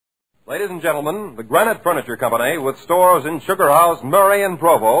Ladies and gentlemen, the Granite Furniture Company, with stores in Sugar House, Murray, and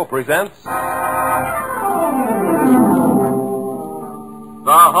Provo, presents... The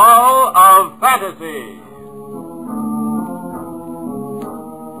Hall of Fantasy.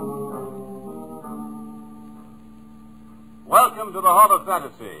 Welcome to the Hall of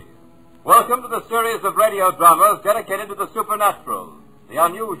Fantasy. Welcome to the series of radio dramas dedicated to the supernatural, the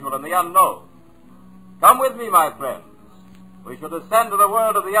unusual, and the unknown. Come with me, my friends. We shall descend to the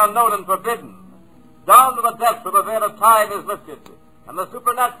world of the unknown and forbidden, down to the depths where the veil of time is lifted, and the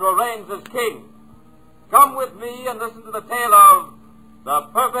supernatural reigns as king. Come with me and listen to the tale of The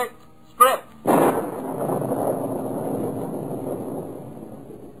Perfect Script.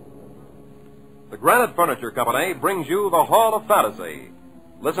 The Granite Furniture Company brings you the Hall of Fantasy.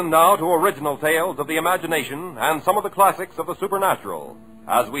 Listen now to original tales of the imagination and some of the classics of the supernatural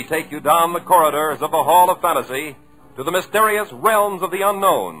as we take you down the corridors of the Hall of Fantasy to the mysterious realms of the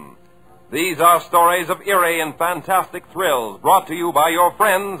unknown. These are stories of eerie and fantastic thrills brought to you by your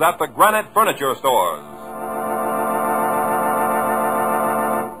friends at the Granite Furniture Stores.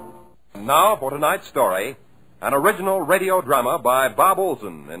 And now for tonight's story, an original radio drama by Bob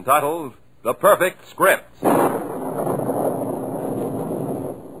Olson entitled The Perfect Script.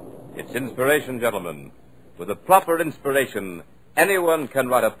 It's inspiration, gentlemen. With a proper inspiration, anyone can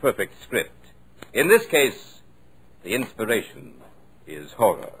write a perfect script. In this case, the inspiration is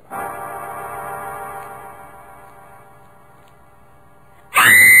horror.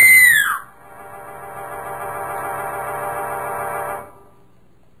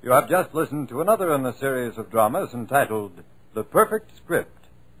 You have just listened to another in the series of dramas entitled The Perfect Script,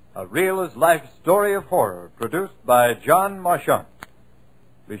 a real-as-life story of horror produced by John Marchant.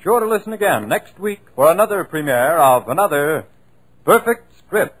 Be sure to listen again next week for another premiere of another Perfect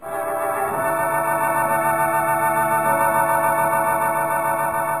Script.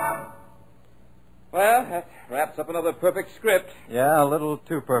 Well, that wraps up another perfect script. Yeah, a little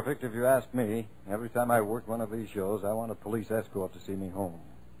too perfect if you ask me. Every time I work one of these shows, I want a police escort to see me home.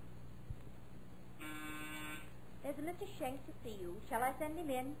 There's a Mr. Schenk to see you. Shall I send him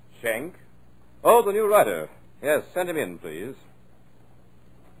in? Schenk? Oh, the new writer. Yes, send him in, please.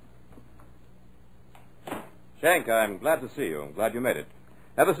 Schenk, I'm glad to see you. I'm glad you made it.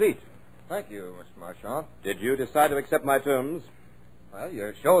 Have a seat. Thank you, Mr. Marchant. Did you decide to accept my terms? Well,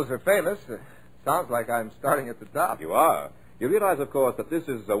 your shows are famous. Sounds like I'm starting at the top. You are. You realize, of course, that this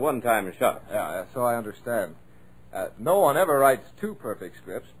is a one-time shot. Yeah, so I understand. No one ever writes two perfect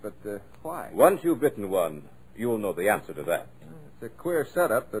scripts, but why? Once you've written one, you'll know the answer to that. It's a queer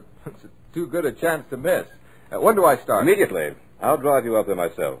setup, but it's too good a chance to miss. When do I start? Immediately. I'll drive you out there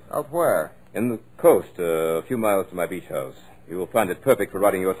myself. Out where? In the coast, a few miles to my beach house. You will find it perfect for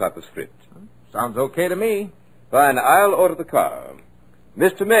writing your type of script. Sounds okay to me. Fine. I'll order the car.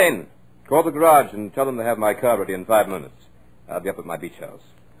 Mr. Maine, call the garage and tell them to have my car ready in 5 minutes. I'll be up at my beach house.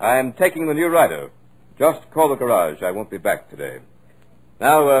 I'm taking the new rider. Just call the garage. I won't be back today.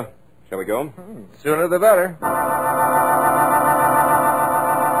 Now, shall we go? Sooner the better.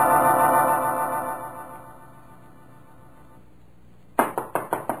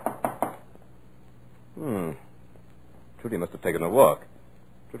 Trudy must have taken a walk.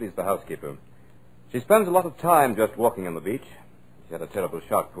 Trudy's the housekeeper. She spends a lot of time just walking on the beach. She had a terrible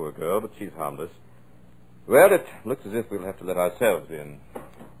shock, poor girl, but she's harmless. Well, it looks as if we'll have to let ourselves in.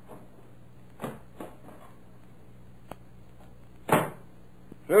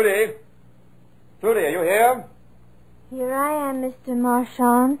 Trudy? Trudy, are you here? Here I am, Mr.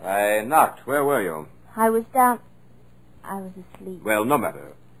 Marchant. I knocked. Where were you? I was asleep. Well, no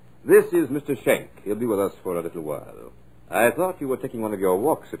matter. This is Mr. Schenk. He'll be with us for a little while. I thought you were taking one of your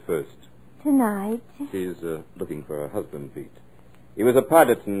walks at first. Tonight? She's looking for her husband, Pete. He was a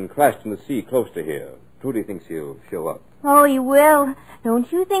pilot and crashed in the sea close to here. Trudy thinks he'll show up. Oh, he will. Don't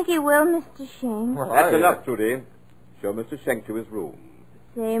you think he will, Mr. Schenk? Well, That's enough, Trudy. Show Mr. Schenk to his room.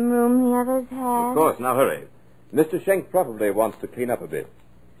 Same room the others had? Of course. Now hurry. Mr. Schenk probably wants to clean up a bit.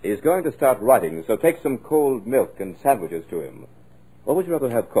 He's going to start writing, so take some cold milk and sandwiches to him. Or would you rather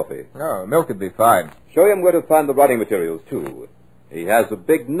have coffee? No, milk would be fine. Show him where to find the writing materials, too. He has a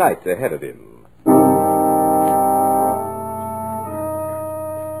big night ahead of him.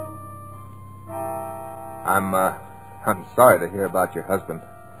 I'm sorry to hear about your husband.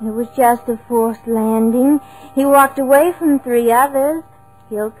 It was just a forced landing. He walked away from 3 others.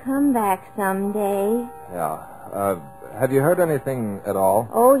 He'll come back someday. Yeah. Have you heard anything at all?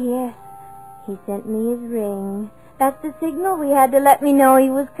 Oh, yes. He sent me his ring. That's the signal we had to let me know he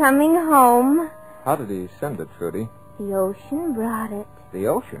was coming home. How did he send it, Trudy? The ocean brought it. The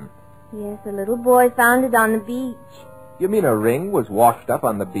ocean? Yes, a little boy found it on the beach. You mean a ring was washed up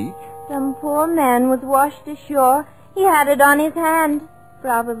on the beach? Some poor man was washed ashore. He had it on his hand.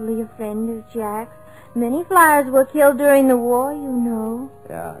 Probably a friend of Jack's. Many flyers were killed during the war, you know.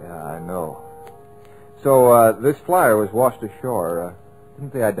 Yeah, I know. So, this flyer was washed ashore.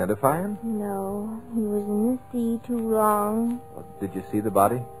 Didn't they identify him? No, he was in the sea too long. Well, did you see the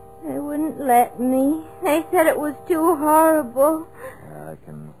body? They wouldn't let me. They said it was too horrible. I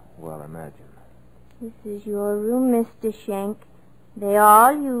can well imagine. This is your room, Mr. Schenk. They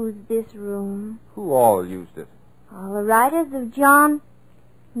all used this room. Who all used it? All the writers of John,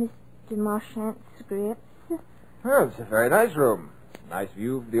 Mr. Marchant's scripts. Well, it's a very nice room. Nice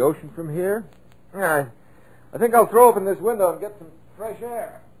view of the ocean from here. Yeah, I think I'll throw open this window and get some fresh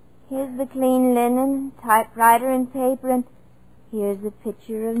air. Here's the clean linen, typewriter and paper, and here's a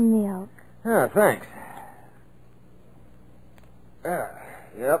pitcher of milk. Yeah, thanks.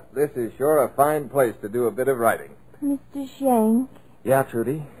 Yep, this is sure a fine place to do a bit of writing. Mr. Schenk, Yeah,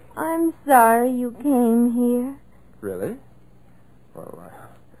 Trudy? I'm sorry you came here. Really? Well,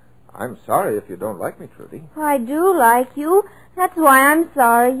 I'm sorry if you don't like me, Trudy. I do like you. That's why I'm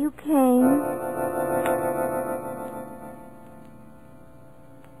sorry you came.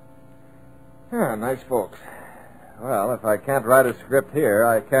 Yeah, nice folks. Well, if I can't write a script here,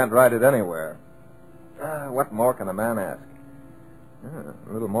 I can't write it anywhere. What more can a man ask?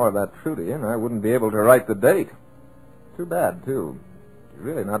 A little more of that Trudy, and I wouldn't be able to write the date. Too bad, too. She's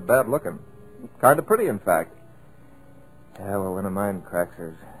really not bad looking. Kind of pretty, in fact. Yeah, well, when a mind cracks,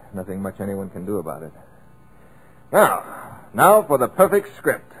 there's nothing much anyone can do about it. Now for the perfect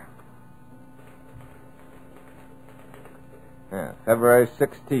script. Yeah, February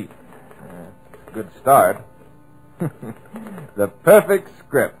 16th. Good start. The Perfect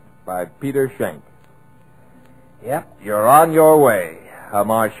Script by Peter Schenk. Yep, you're on your way. A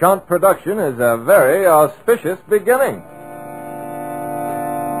Marchant production is a very auspicious beginning.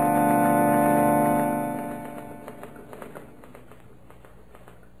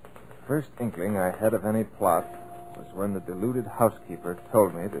 First inkling I had of any plot was when the deluded housekeeper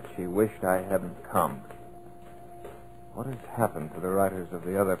told me that she wished I hadn't come. What has happened to the writers of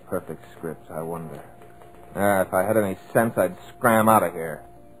the other perfect scripts, I wonder? If I had any sense, I'd scram out of here.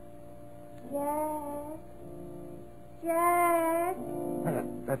 Jack!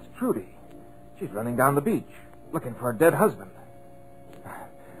 That's Trudy. She's running down the beach, looking for her dead husband.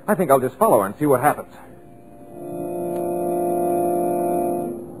 I think I'll just follow her and see what happens.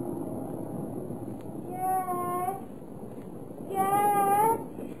 Jack!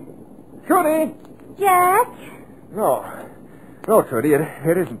 Trudy! Jack! No, Trudy,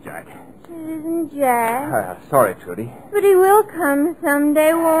 it isn't Jack. It isn't Jack. Sorry, Trudy. But he will come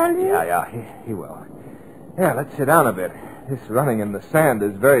someday, won't he? Yeah, he will. Yeah, let's sit down a bit. This running in the sand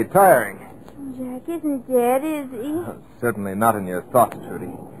is very tiring. Jack isn't dead, is he? Certainly not in your thoughts,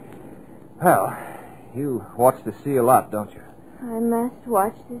 Trudy. Well, you watch the sea a lot, don't you? I must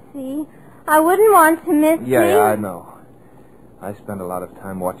watch the sea. I wouldn't want to miss Yeah, him. I know. I spend a lot of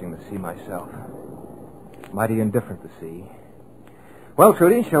time watching the sea myself. Mighty indifferent, the sea. Well,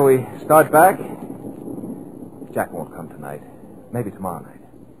 Trudy, shall we start back? Jack won't come tonight. Maybe tomorrow night.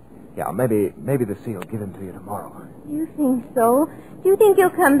 Yeah, maybe the sea will give him to you tomorrow. You think so? Do you think he'll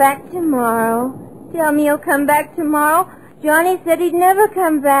come back tomorrow? Tell me he'll come back tomorrow. Johnny said he'd never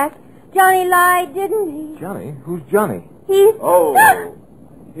come back. Johnny lied, didn't he? Johnny? Who's Johnny? He's... Oh,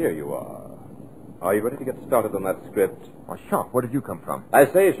 here you are. Are you ready to get started on that script? Oh, Sean, where did you come from? I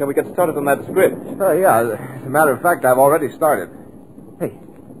say, shall we get started on that script? Yeah, as a matter of fact, I've already started. Hey,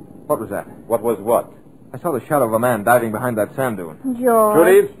 what was that? What was what? I saw the shadow of a man diving behind that sand dune. George.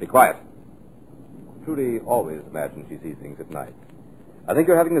 Trudy, be quiet. Trudy always imagines she sees things at night. I think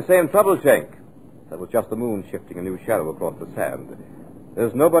you're having the same trouble, Schenk. That was just the moon shifting a new shadow across the sand.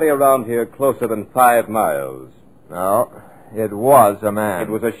 There's nobody around here closer than 5 miles. No, it was a man. It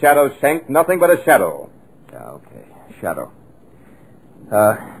was a shadow, Schenk, nothing but a shadow. Yeah, okay, shadow.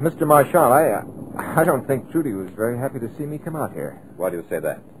 Mr. Marchant, I don't think Trudy was very happy to see me come out here. Why do you say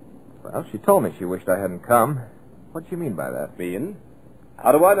that? Well, she told me she wished I hadn't come. What do you mean by that? Mean?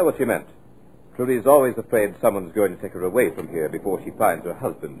 How do I know what she meant? Trudy's always afraid someone's going to take her away from here before she finds her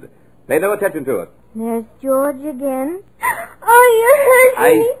husband. Pay no attention to it. There's George again. Oh, you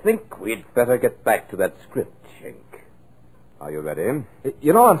hurt me. I think we'd better get back to that script, Schenk. Are you ready?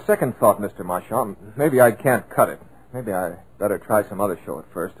 You know, on second thought, Mr. Marchant, maybe I can't cut it. Maybe I better try some other show at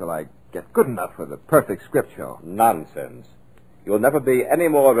first till I get good enough for the perfect script show. Nonsense. You'll never be any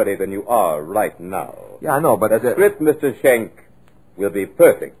more ready than you are right now. Yeah, I know, but... The script, Mr. Schenk, will be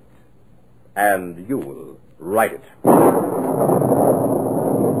perfect. And you will write it.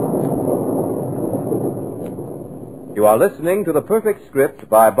 You are listening to The Perfect Script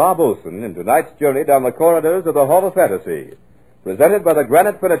by Bob Olson in tonight's journey down the corridors of the Hall of Fantasy, presented by the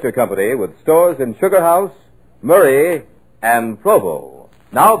Granite Furniture Company with stores in Sugar House, Murray, and Provo.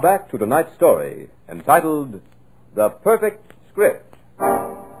 Now back to tonight's story, entitled The Perfect Script.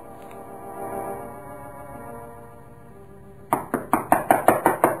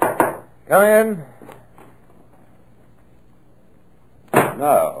 Come in.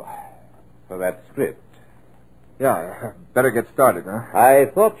 Now, for that script. Yeah, better get started, huh? I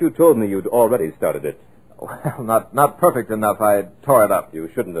thought you told me you'd already started it. Well, not perfect enough. I tore it up. You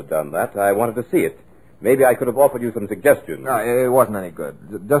shouldn't have done that. I wanted to see it. Maybe I could have offered you some suggestions. No, it wasn't any good.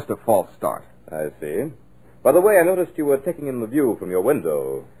 Just a false start. I see. By the way, I noticed you were taking in the view from your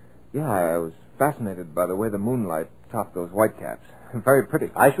window. Yeah, I was fascinated by the way the moonlight topped those whitecaps. Very pretty.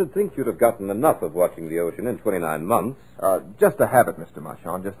 I should think you'd have gotten enough of watching the ocean in 29 months. Just a habit, Mr.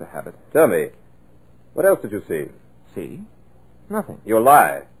 Marchand, just a habit. Tell me, what else did you see? See? Nothing. You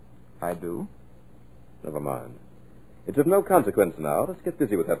lie. I do. Never mind. It's of no consequence now. Let's get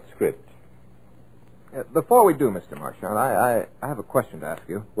busy with that script. Before we do, Mr. Marchand, I have a question to ask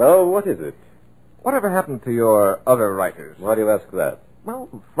you. Well, what is it? Whatever happened to your other writers? Why do you ask that? Well,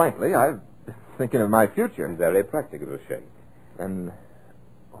 frankly, I've been thinking of my future. Very practical, Shank. And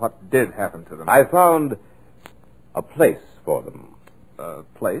what did happen to them? I found a place for them. A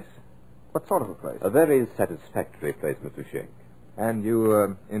place? What sort of a place? A very satisfactory place, Mr. Shank. And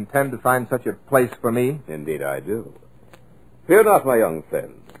you intend to find such a place for me? Indeed I do. Fear not, my young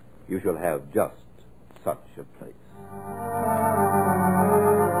friend. You shall have just such a place.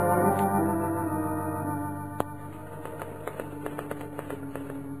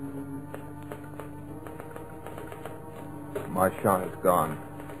 Marchand is gone.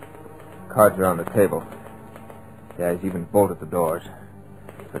 Cards are on the table. Yeah, he's even bolted the doors.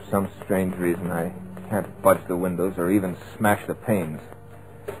 For some strange reason, I can't budge the windows or even smash the panes.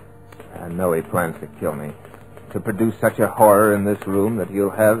 I know he plans to kill me. To produce such a horror in this room that he'll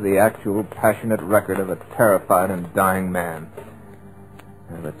have the actual passionate record of a terrified and dying man.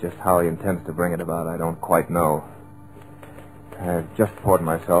 But just how he intends to bring it about, I don't quite know. I've just poured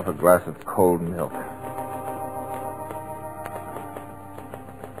myself a glass of cold milk.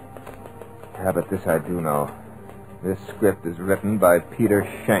 Yeah, but this I do know. This script is written by Peter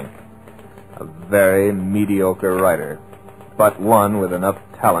Schenck, a very mediocre writer, but one with enough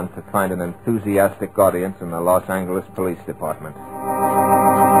talent to find an enthusiastic audience in the Los Angeles Police Department.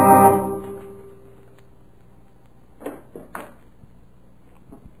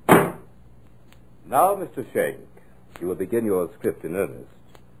 Now, Mr. Schenck, you will begin your script in earnest.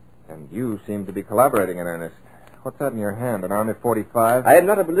 And you seem to be collaborating in earnest. What's that in your hand, an Army 45? I am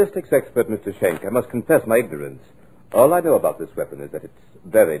not a ballistics expert, Mr. Schenck. I must confess my ignorance. All I know about this weapon is that it's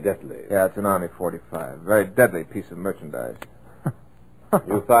very deadly. Yeah, it's an Army 45. Very deadly piece of merchandise.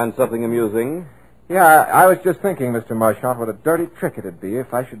 You find something amusing? Yeah, I was just thinking, Mr. Marchand, what a dirty trick it'd be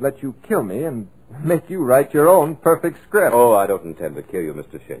if I should let you kill me and make you write your own perfect script. Oh, I don't intend to kill you,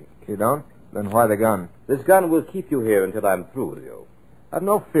 Mr. Schenck. You don't? Then why the gun? This gun will keep you here until I'm through with you. I've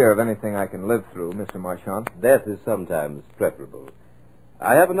no fear of anything I can live through, Mr. Marchand. Death is sometimes preferable.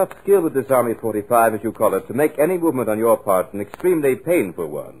 I have enough skill with this Army 45, as you call it, to make any movement on your part an extremely painful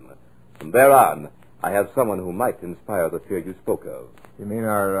one. From there on, I have someone who might inspire the fear you spoke of. You mean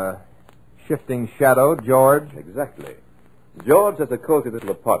our shifting shadow, George? Exactly. George has a cozy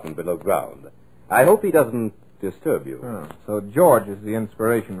little apartment below ground. I hope he doesn't disturb you. Oh, so George is the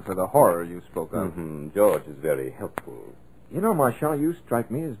inspiration for the horror you spoke of. Mm-hmm. George is very helpful. You know, Marchand, you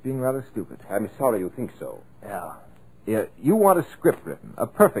strike me as being rather stupid. I'm sorry you think so. Yeah, you want a script written, a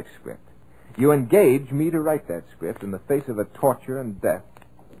perfect script. You engage me to write that script in the face of a torture and death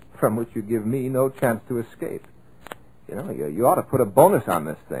from which you give me no chance to escape. You know, you ought to put a bonus on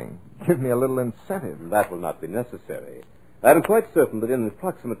this thing. Give me a little incentive. That will not be necessary. I'm quite certain that in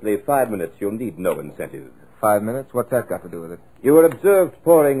approximately 5 minutes you'll need no incentive. 5 minutes? What's that got to do with it? You were observed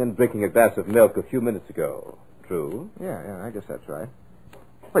pouring and drinking a glass of milk a few minutes ago. True? Yeah, I guess that's right.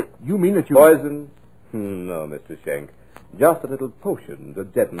 Wait, you mean that you... Poison? No, Mr. Schenck. Just a little potion to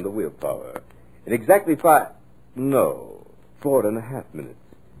deaden the willpower. In exactly 4.5 minutes,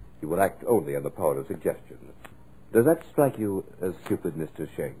 you will act only on the power of suggestion. Does that strike you as stupid, Mr.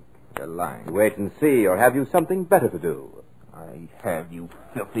 Schenck? You're lying. Wait and see, or have you something better to do? I have, you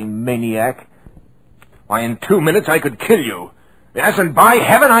filthy maniac. Why, in 2 minutes I could kill you. Yes, and by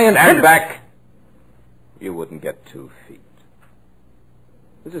heaven I intend... Stand back! You wouldn't get 2 feet.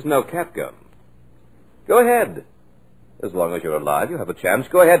 This is no cat gun. Go ahead. As long as you're alive, you have a chance.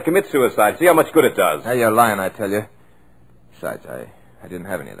 Go ahead, commit suicide. See how much good it does. Hey, you're lying, I tell you. Besides, I didn't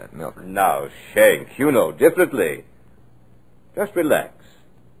have any of that milk. Now, Schenck, you know differently. Just relax.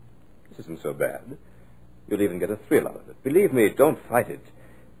 This isn't so bad. You'll even get a thrill out of it. Believe me, don't fight it.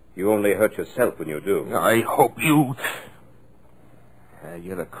 You only hurt yourself when you do. I hope you...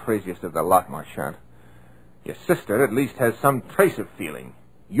 you're the craziest of the lot, Marchand. Your sister at least has some trace of feeling.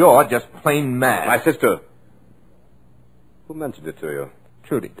 You're just plain mad. My sister. Who mentioned it to you?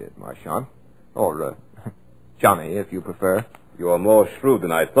 Trudy did, Marchand. Or, Johnny, if you prefer. You're more shrewd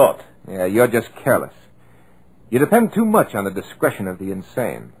than I thought. Yeah, you're just careless. You depend too much on the discretion of the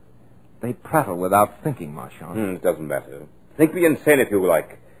insane. They prattle without thinking, Marchand. It doesn't matter. Think me insane if you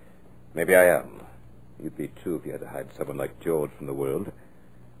like. Maybe I am. You'd be too if you had to hide someone like George from the world.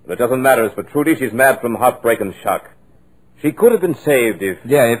 But it doesn't matter. As for Trudy, she's mad from heartbreak and shock. She could have been saved if...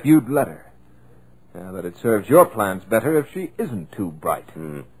 Yeah, if you'd let her. Yeah, but it serves your plans better if she isn't too bright.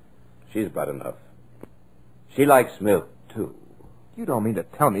 She's bright enough. She likes milk, too. You don't mean to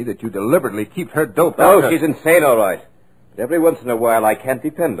tell me that you deliberately keep her doped No, out? she's insane, all right. But every once in a while, I can't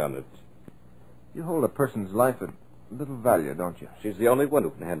depend on it. You hold a person's life at little value, don't you? She's the only one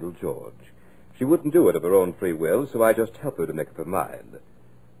who can handle George. She wouldn't do it of her own free will, so I just help her to make up her mind.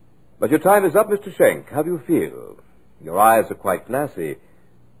 But your time is up, Mr. Schenk. How do you feel? Your eyes are quite glassy.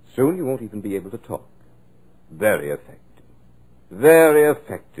 Soon you won't even be able to talk. Very effective. Very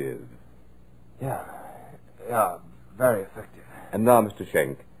effective. Yeah, very effective. And now, Mr.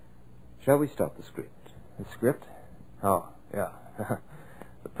 Schenk, shall we start the script? The script? Oh, yeah.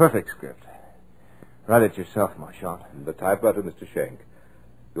 The perfect script. Write it yourself, Marchand. The typewriter, Mr. Schenk.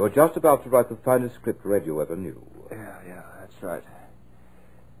 You're just about to write the finest script radio ever knew. Yeah, that's right.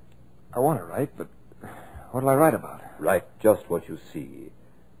 I want to write, but what'll I write about? Write just what you see.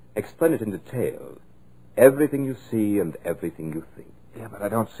 Explain it in detail. Everything you see and everything you think. Yeah, but I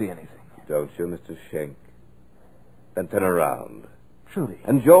don't see anything. Don't you, Mr. Schenk? Then turn around. Trudy.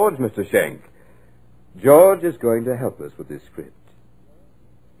 And George, Mr. Schenk. George is going to help us with this script.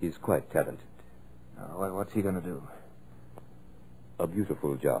 He's quite talented. What's he going to do? A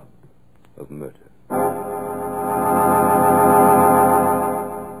beautiful job of murder.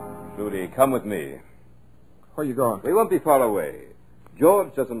 Trudy, come with me. Where are you going? We won't be far away.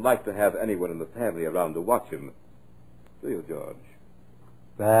 George doesn't like to have anyone in the family around to watch him. Do you, George?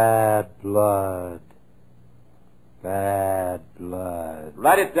 Bad blood. Bad blood.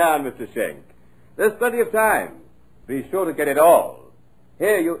 Write it down, Mr. Schenk. There's plenty of time. Be sure to get it all.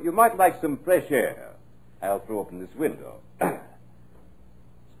 Here, you might like some fresh air. I'll throw open this window.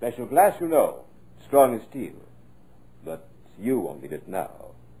 Special glass, you know. Strong as steel. But you won't need it now.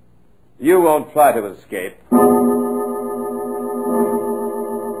 You won't try to escape.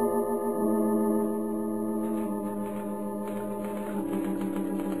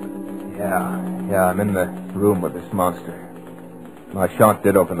 Yeah, I'm in the room with this monster. Marchand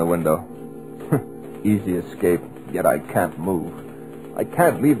did open the window. Easy escape, yet I can't move. I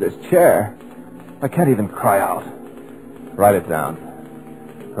can't leave this chair. I can't even cry out. Write it down.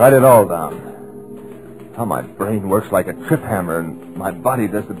 Write it all down. How my brain works like a trip hammer and my body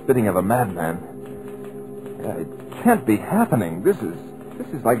does the bidding of a madman. It can't be happening. This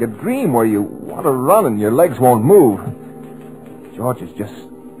is like a dream where you want to run and your legs won't move. George is just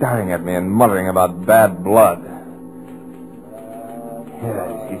staring at me and muttering about bad blood.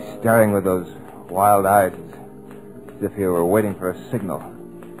 Yeah, he's staring with those wild eyes as if he were waiting for a signal.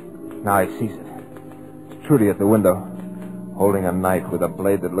 Now he sees it. It's Trudy at the window, holding a knife with a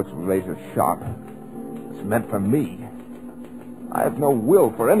blade that looks razor sharp. It's meant for me. I have no will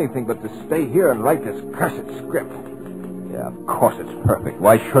for anything but to stay here and write this cursed script. Yeah, of course it's perfect.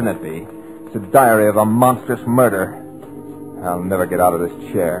 Why shouldn't it be? It's a diary of a monstrous murder. I'll never get out of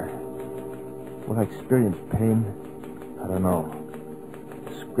this chair. Will I experience pain? I don't know.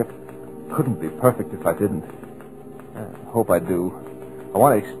 The script couldn't be perfect if I didn't. I hope I do. I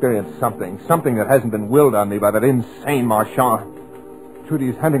want to experience something that hasn't been willed on me by that insane Marchand. Trudy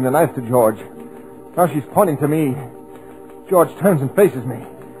is handing the knife to George. Now she's pointing to me. George turns and faces me.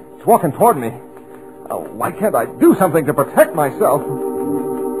 He's walking toward me. Oh, why can't I do something to protect myself?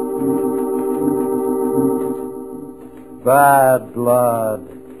 Bad blood.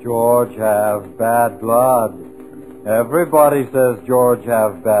 George have bad blood. Everybody says George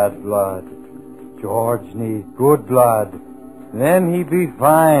have bad blood. George need good blood. Then he be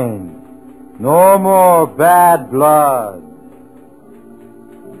fine. No more bad blood.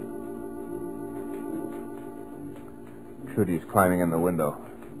 Trudy's climbing in the window.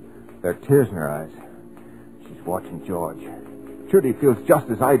 There are tears in her eyes. She's watching George. Trudy feels just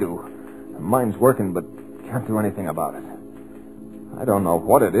as I do. Her mind's working, but can't do anything about it. I don't know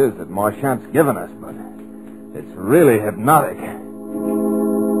what it is that Marchand's given us, but it's really hypnotic.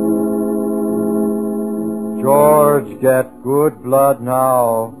 George get good blood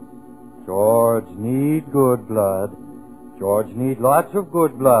now. George need good blood. George need lots of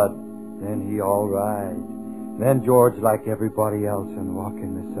good blood. Then he all right. Then George like everybody else and walk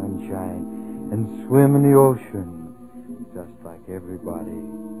in the sunshine and swim in the ocean just like everybody.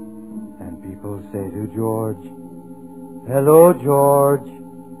 And people say to George, "Hello, George.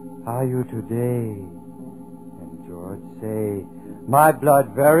 How you today?" And George say, "My blood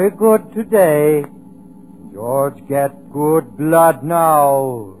very good today." George get good blood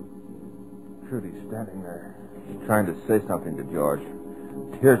now. Trudy's standing there. She's trying to say something to George.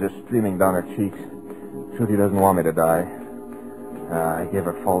 Tears are streaming down her cheeks. Trudy doesn't want me to die. I gave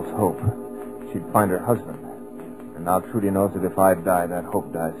her false hope. She'd find her husband. And now Trudy knows that if I die, that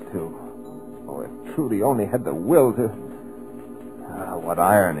hope dies too. Oh, if Trudy only had the will to... what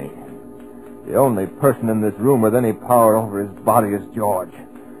irony. The only person in this room with any power over his body is George.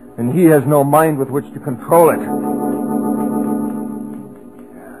 And he has no mind with which to control it.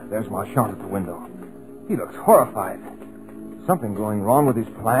 There's Marchand at the window. He looks horrified. Something going wrong with his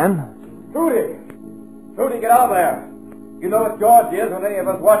plan? Trudy! Trudy, get out of there! You know what George is when any of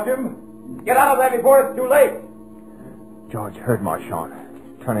us watch him. Get out of there before it's too late! George heard Marchand.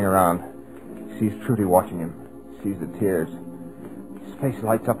 Turning around, sees Trudy watching him. Sees the tears. His face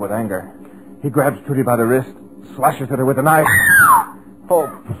lights up with anger. He grabs Trudy by the wrist, slashes at her with a knife. Oh,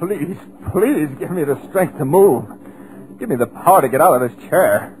 please, please give me the strength to move. Give me the power to get out of this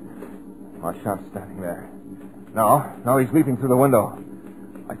chair. Marchand's standing there. No, he's leaping through the window.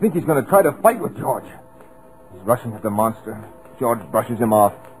 I think he's going to try to fight with George. He's rushing at the monster. George brushes him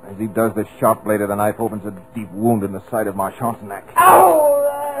off. As he does, the sharp blade of the knife opens a deep wound in the side of Marchand's neck.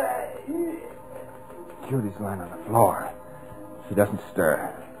 Ow! Judy's lying on the floor. She doesn't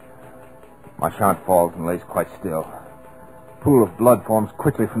stir. Marchand falls and lays quite still. A pool of blood forms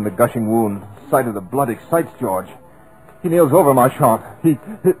quickly from the gushing wound. The sight of the blood excites George. He kneels over Marchand.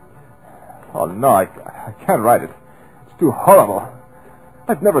 Oh, no, I can't write it. It's too horrible.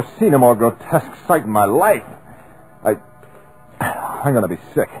 I've never seen a more grotesque sight in my life. I'm going to be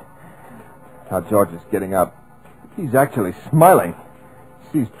sick. Now George is getting up. He's actually smiling.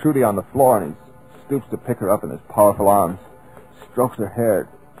 He sees Trudy on the floor, and he stoops to pick her up in his powerful arms. Strokes her hair,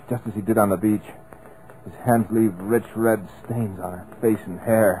 just as he did on the beach. His hands leave rich red stains on her face and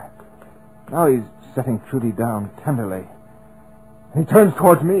hair. Now he's setting Trudy down tenderly. He turns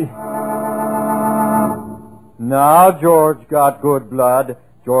towards me. Now George got good blood.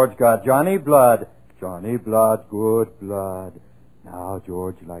 George got Johnny blood. Johnny blood, good blood. Now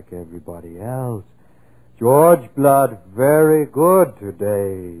George like everybody else. George blood very good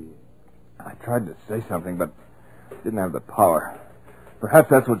today. I tried to say something, but didn't have the power. Perhaps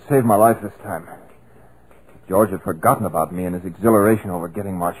that's what saved my life this time. George had forgotten about me in his exhilaration over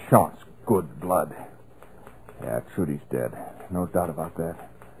getting Marchand's good blood. Yeah, Trudy's dead. No doubt about that.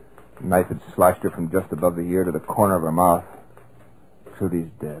 The knife had slashed her from just above the ear to the corner of her mouth. Trudy's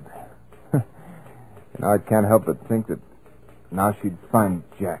dead. I can't help but think that now she'd find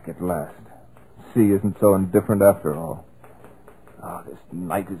Jack at last. C isn't so indifferent after all. Oh, this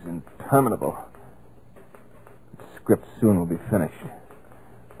night is interminable. The script soon will be finished.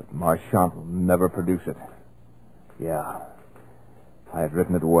 But Marchand will never produce it. Yeah, I had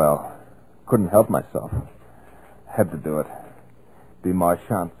written it well. Couldn't help myself. Had to do it. Be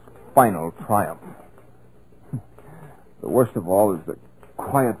Marchand's final triumph. The worst of all is the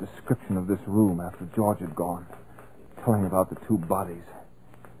quiet description of this room after George had gone, telling about the two bodies.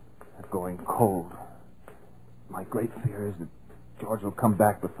 They're going cold. My great fear is that George will come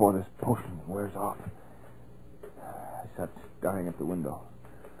back before this potion wears off. I sat staring at the window,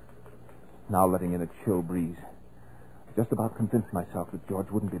 now letting in a chill breeze. I just about convinced myself that George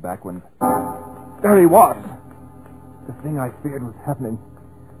wouldn't be back when... There he was! The thing I feared was happening.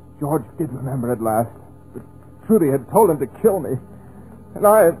 George did remember at last, but Trudy had told him to kill me, and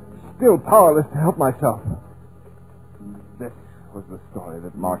I am still powerless to help myself. This was the story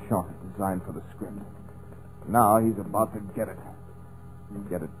that Marchand had designed for the script. Now he's about to get it.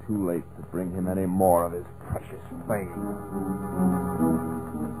 Get it too late to bring him any more of his precious fame.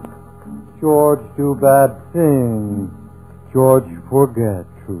 George do bad things. George forget,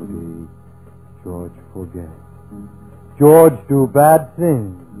 Trudy. George forget. George do bad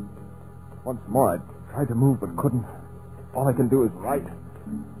things. Once more I tried to move but couldn't. All I can do is write.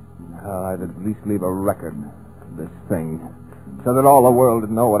 I'd at least leave a record of this thing, so that all the world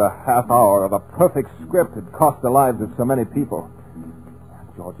would know what a half hour of a perfect script had cost the lives of so many people.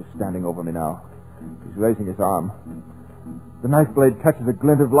 George is standing over me now. He's raising his arm. The knife blade catches a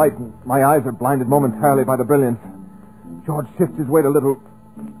glint of light, and my eyes are blinded momentarily by the brilliance. George shifts his weight a little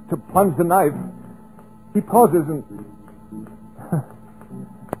to plunge the knife. He pauses and...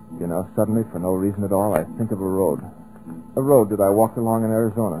 You know, suddenly, for no reason at all, I think of a road. A road that I walked along in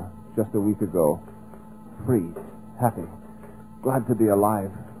Arizona just a week ago. Free, happy, glad to be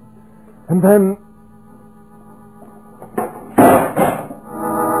alive. And then...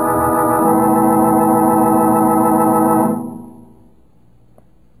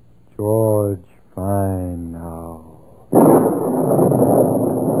 George, fine now.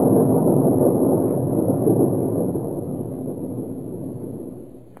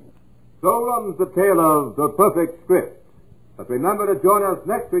 So runs the tale of The Perfect Script. But remember to join us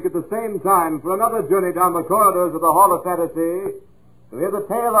next week at the same time for another journey down the corridors of the Hall of Fantasy to hear the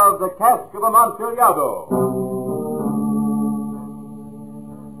tale of the Cask of Amontillado.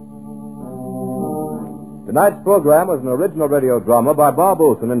 Tonight's program was an original radio drama by Bob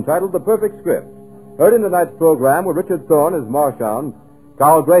Olson entitled The Perfect Script. Heard in tonight's program were Richard Thorne as Marchand,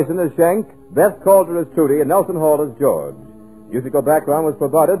 Carl Greyson as Schenk, Beth Calder as Trudy, and Nelson Hall as George. Musical background was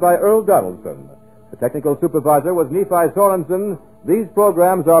provided by Earl Donaldson. The technical supervisor was Nephi Sorensen. These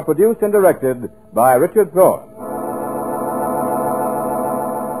programs are produced and directed by Richard Thorne.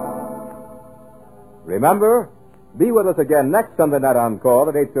 Remember, be with us again next Sunday night on call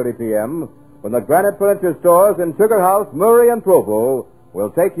at 8:30 p.m. when the Granite Furniture Stores in Sugar House, Murray, and Provo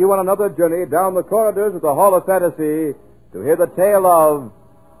will take you on another journey down the corridors of the Hall of Fantasy to hear the tale of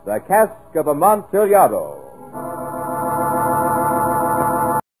the Cask of Amontillado.